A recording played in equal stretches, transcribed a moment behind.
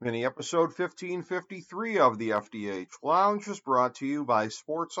Mini episode 1553 of the FDH Lounge is brought to you by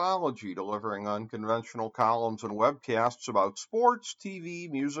Sportsology, delivering unconventional columns and webcasts about sports, TV,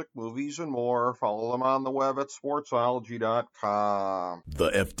 music, movies, and more. Follow them on the web at sportsology.com.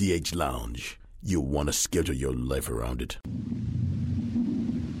 The FDH Lounge. You'll want to schedule your life around it.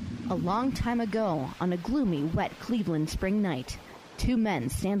 A long time ago, on a gloomy, wet Cleveland spring night, two men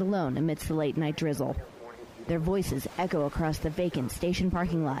stand alone amidst the late-night drizzle. Their voices echo across the vacant station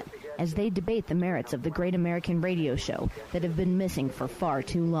parking lot as they debate the merits of the great American radio show that have been missing for far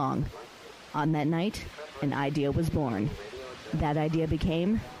too long. On that night, an idea was born. That idea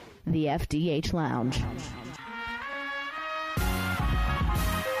became the FDH Lounge.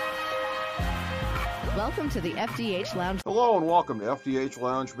 Welcome to the FDH Lounge. Hello and welcome to FDH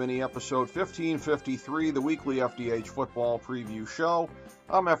Lounge Mini Episode 1553, the weekly FDH football preview show.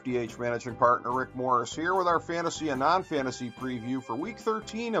 I'm FDH Managing Partner Rick Morris here with our fantasy and non-fantasy preview for Week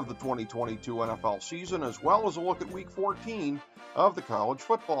 13 of the 2022 NFL season, as well as a look at Week 14 of the college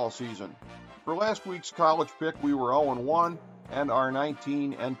football season. For last week's college pick, we were 0-1 and are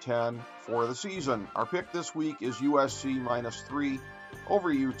 19-10 for the season. Our pick this week is USC -3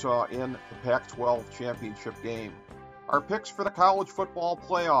 over Utah in the Pac-12 championship game. Our picks for the college football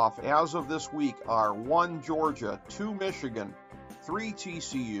playoff as of this week are 1 Georgia, 2 Michigan, 3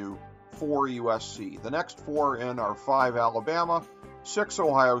 TCU, 4 USC. The next 4 in are 5 Alabama, 6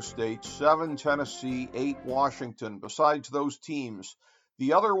 Ohio State, 7 Tennessee, 8 Washington. Besides those teams,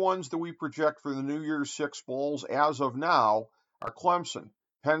 the other ones that we project for the New Year's Six Bowls as of now are Clemson,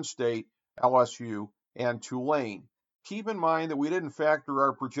 Penn State, LSU, and Tulane. Keep in mind that we didn't factor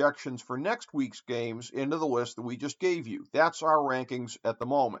our projections for next week's games into the list that we just gave you. That's our rankings at the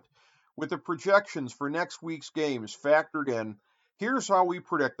moment. With the projections for next week's games factored in, here's how we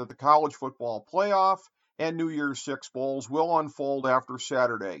predict that the college football playoff and New Year's Six Bowls will unfold after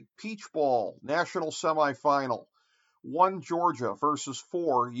Saturday. Peach Bowl, national semifinal, 1 Georgia versus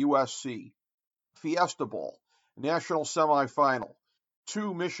 4 USC. Fiesta Bowl, national semifinal,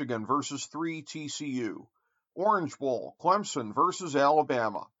 2 Michigan versus 3 TCU. Orange Bowl, Clemson versus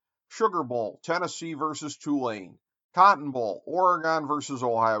Alabama. Sugar Bowl, Tennessee versus Tulane. Cotton Bowl, Oregon versus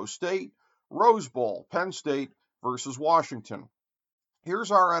Ohio State. Rose Bowl, Penn State versus Washington.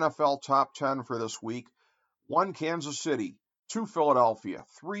 Here's our NFL top 10 for this week. 1 Kansas City, 2 Philadelphia,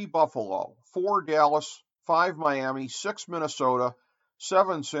 3 Buffalo, 4 Dallas, 5 Miami, 6 Minnesota,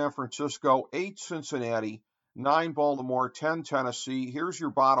 7 San Francisco, 8 Cincinnati, 9 Baltimore, 10 Tennessee. Here's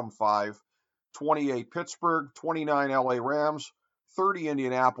your bottom 5. 28 Pittsburgh, 29 LA Rams, 30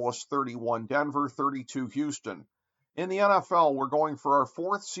 Indianapolis, 31 Denver, 32 Houston. In the NFL, we're going for our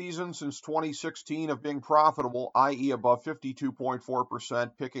 4th season since 2016 of being profitable, i.e. above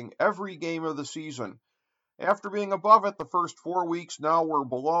 52.4%, picking every game of the season. After being above it the first 4 weeks, now we're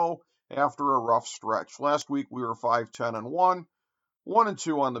below after a rough stretch. Last week we were 5-10-1,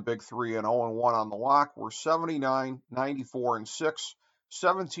 1-2 on the Big 3, and 0-1 on the lock. We're 79, 94-6.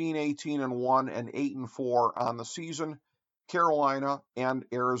 17-18-1 and 8-4 on the season. Carolina and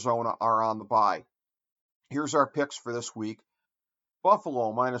Arizona are on the bye. Here's our picks for this week.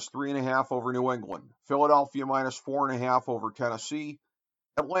 Buffalo -3.5 over New England. Philadelphia -4.5 over Tennessee.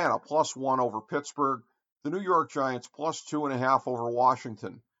 Atlanta +1 over Pittsburgh. The New York Giants +2.5 over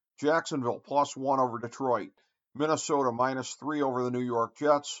Washington. Jacksonville +1 over Detroit. Minnesota -3 over the New York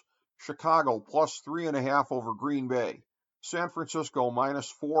Jets. Chicago +3.5 over Green Bay. San Francisco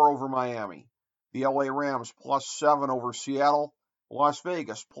 -4 over Miami. The LA Rams +7 over Seattle. Las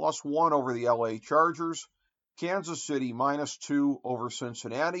Vegas +1 over the LA Chargers. Kansas City -2 over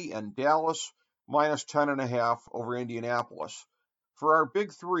Cincinnati. And Dallas -10.5 over Indianapolis. For our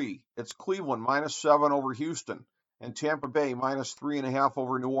Big 3, it's Cleveland -7 over Houston. And Tampa Bay -3.5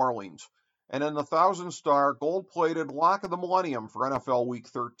 over New Orleans. And in the 1,000-star gold-plated lock of the millennium for NFL Week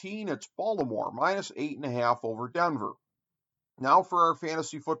 13, it's Baltimore -8.5 over Denver. Now for our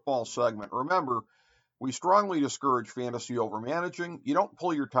fantasy football segment. Remember, we strongly discourage fantasy overmanaging. You don't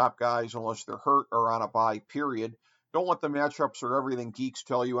pull your top guys unless they're hurt or on a bye, period. Don't let the matchups or everything geeks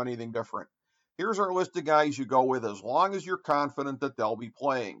tell you anything different. Here's our list of guys you go with as long as you're confident that they'll be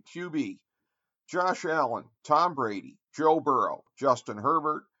playing. QB, Josh Allen, Tom Brady, Joe Burrow, Justin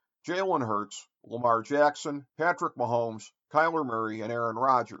Herbert, Jalen Hurts, Lamar Jackson, Patrick Mahomes, Kyler Murray, and Aaron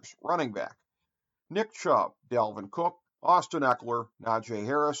Rodgers. Running back, Nick Chubb, Dalvin Cook, Austin Eckler, Najee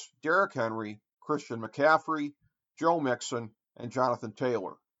Harris, Derrick Henry, Christian McCaffrey, Joe Mixon, and Jonathan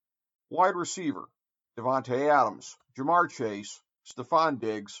Taylor. Wide receiver, Devontae Adams, Jamar Chase, Stephon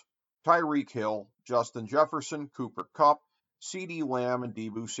Diggs, Tyreek Hill, Justin Jefferson, Cooper Kupp, CeeDee Lamb, and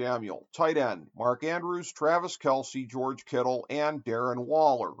Deebo Samuel. Tight end, Mark Andrews, Travis Kelce, George Kittle, and Darren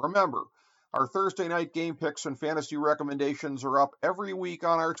Waller. Remember, our Thursday night game picks and fantasy recommendations are up every week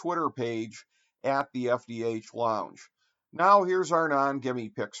on our Twitter page at the FDH Lounge. Now here's our non-gimme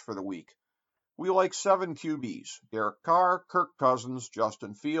picks for the week. We like 7 QBs: Derek Carr, Kirk Cousins,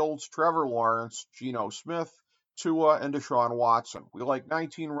 Justin Fields, Trevor Lawrence, Geno Smith, Tua, and Deshaun Watson. We like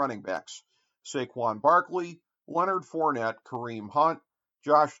 19 running backs: Saquon Barkley, Leonard Fournette, Kareem Hunt,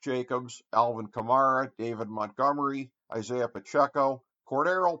 Josh Jacobs, Alvin Kamara, David Montgomery, Isaiah Pacheco,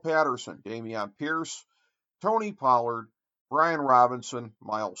 Cordero Patterson, Dameon Pierce, Tony Pollard, Brian Robinson,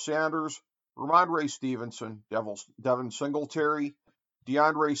 Miles Sanders, Ramondre Stevenson, Devin Singletary,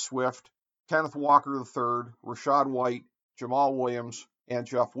 DeAndre Swift, Kenneth Walker III, Rachaad White, Jamal Williams, and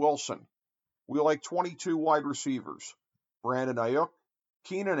Jeff Wilson. We like 22 wide receivers: Brandon Ayuk,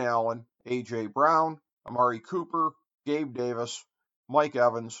 Keenan Allen, A.J. Brown, Amari Cooper, Gabe Davis, Mike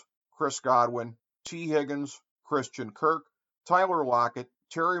Evans, Chris Godwin, T. Higgins, Christian Kirk, Tyler Lockett,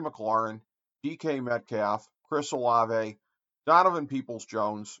 Terry McLaurin, DK Metcalf, Chris Olave, Donovan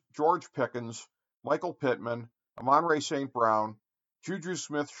Peoples-Jones, George Pickens, Michael Pittman, Amon-Ra St. Brown, Juju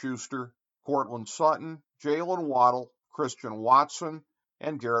Smith-Schuster, Courtland Sutton, Jalen Waddle, Christian Watson,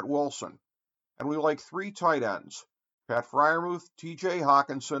 and Garrett Wilson. And we like 3 tight ends: Pat Freiermuth, TJ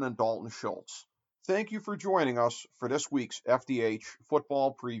Hawkinson, and Dalton Schultz. Thank you for joining us for this week's FDH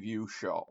Football Preview Show.